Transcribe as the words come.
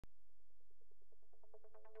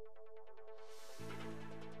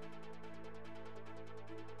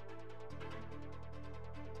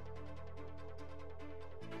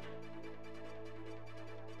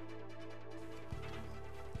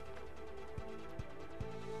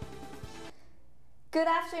Good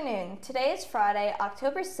afternoon. Today is Friday,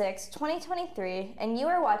 October 6, 2023, and you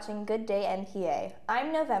are watching Good Day MPA.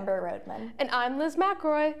 I'm November Roadman. And I'm Liz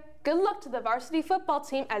McElroy. Good luck to the varsity football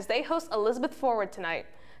team as they host Elizabeth Forward tonight.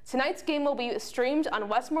 Tonight's game will be streamed on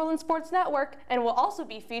Westmoreland Sports Network and will also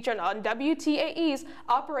be featured on WTAE's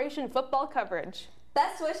Operation Football coverage.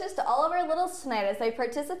 Best wishes to all of our littles tonight as they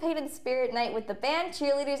participate in Spirit Night with the band,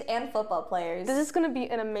 cheerleaders, and football players. This is going to be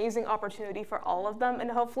an amazing opportunity for all of them, and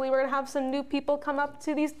hopefully we're going to have some new people come up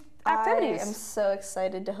to these activities. I am so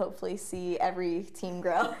excited to hopefully see every team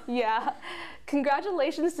grow. Yeah.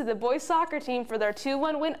 Congratulations to the boys soccer team for their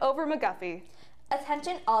 2-1 win over McGuffey.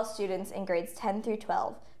 Attention all students in grades 10 through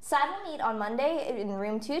 12. SAD will meet on Monday in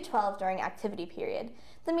room 212 during activity period.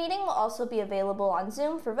 The meeting will also be available on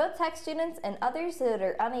Zoom for both tech students and others that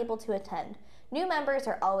are unable to attend. New members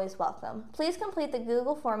are always welcome. Please complete the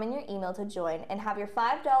Google form in your email to join and have your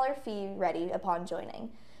 $5 fee ready upon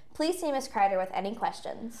joining. Please see Ms. Kreider with any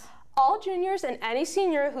questions. All juniors and any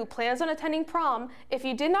senior who plans on attending prom, if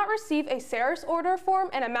you did not receive a Saris order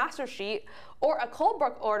form and a master sheet or a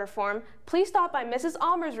Colebrook order form, please stop by Mrs.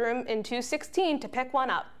 Almer's room in 216 to pick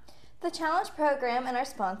one up. The Challenge Program and our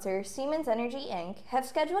sponsor, Siemens Energy Inc., have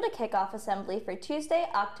scheduled a kickoff assembly for Tuesday,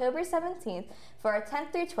 October 17th for our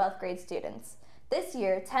 10th through 12th grade students. This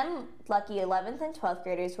year, 10 lucky 11th and 12th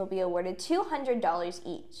graders will be awarded $200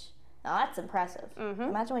 each. Now that's impressive.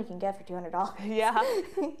 Imagine what you can get for $200. Yeah.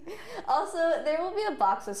 Also, there will be a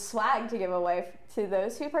box of swag to give away to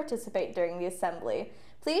those who participate during the assembly.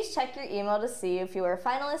 Please check your email to see if you are a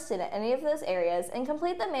finalist in any of those areas and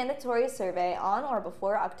complete the mandatory survey on or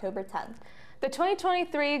before October 10th. The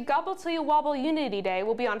 2023 Gobble Till You Wobble Unity Day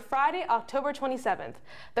will be on Friday, October 27th.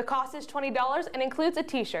 The cost is $20 and includes a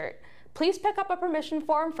t-shirt. Please pick up a permission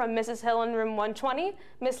form from Mrs. Hill in room 120,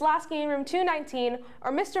 Ms. Lasky in room 219,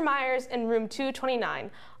 or Mr. Myers in room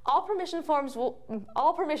 229. All permission forms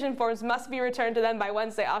must be returned to them by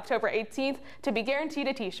Wednesday, October 18th to be guaranteed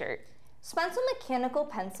a t-shirt. Spensil Mechanical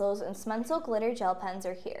Pencils and Spensil Glitter Gel Pens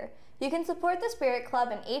are here. You can support the Spirit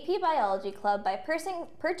Club and AP Biology Club by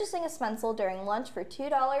purchasing a Spensil during lunch for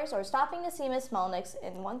 $2 or stopping to see Ms. Melnick's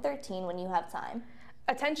in 113 when you have time.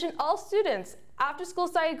 Attention all students! After-school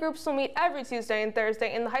study groups will meet every Tuesday and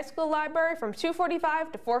Thursday in the high school library from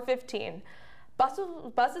 2:45 to 4:15.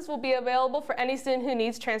 Buses will be available for any student who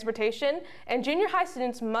needs transportation, and junior high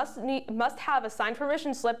students must have a signed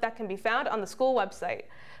permission slip that can be found on the school website.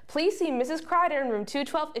 Please see Mrs. Kreider in room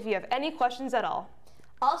 212 if you have any questions at all.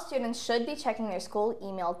 All students should be checking their school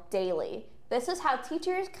email daily. This is how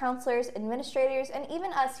teachers, counselors, administrators, and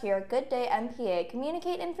even us here at Good Day MPA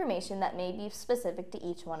communicate information that may be specific to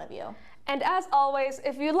each one of you. And as always,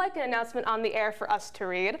 if you'd like an announcement on the air for us to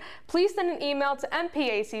read, please send an email to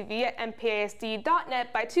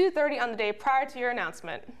mpacv@mpasd.net by 2:30 on the day prior to your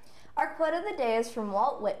announcement. Our quote of the day is from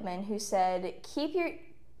Walt Whitman, who said,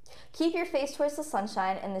 Keep your face towards the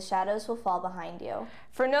sunshine and the shadows will fall behind you.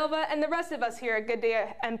 For Nova and the rest of us here at Good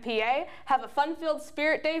Day MPA, have a fun-filled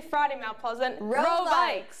Spirit Day Friday, Mount Pleasant. Row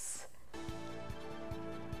bikes!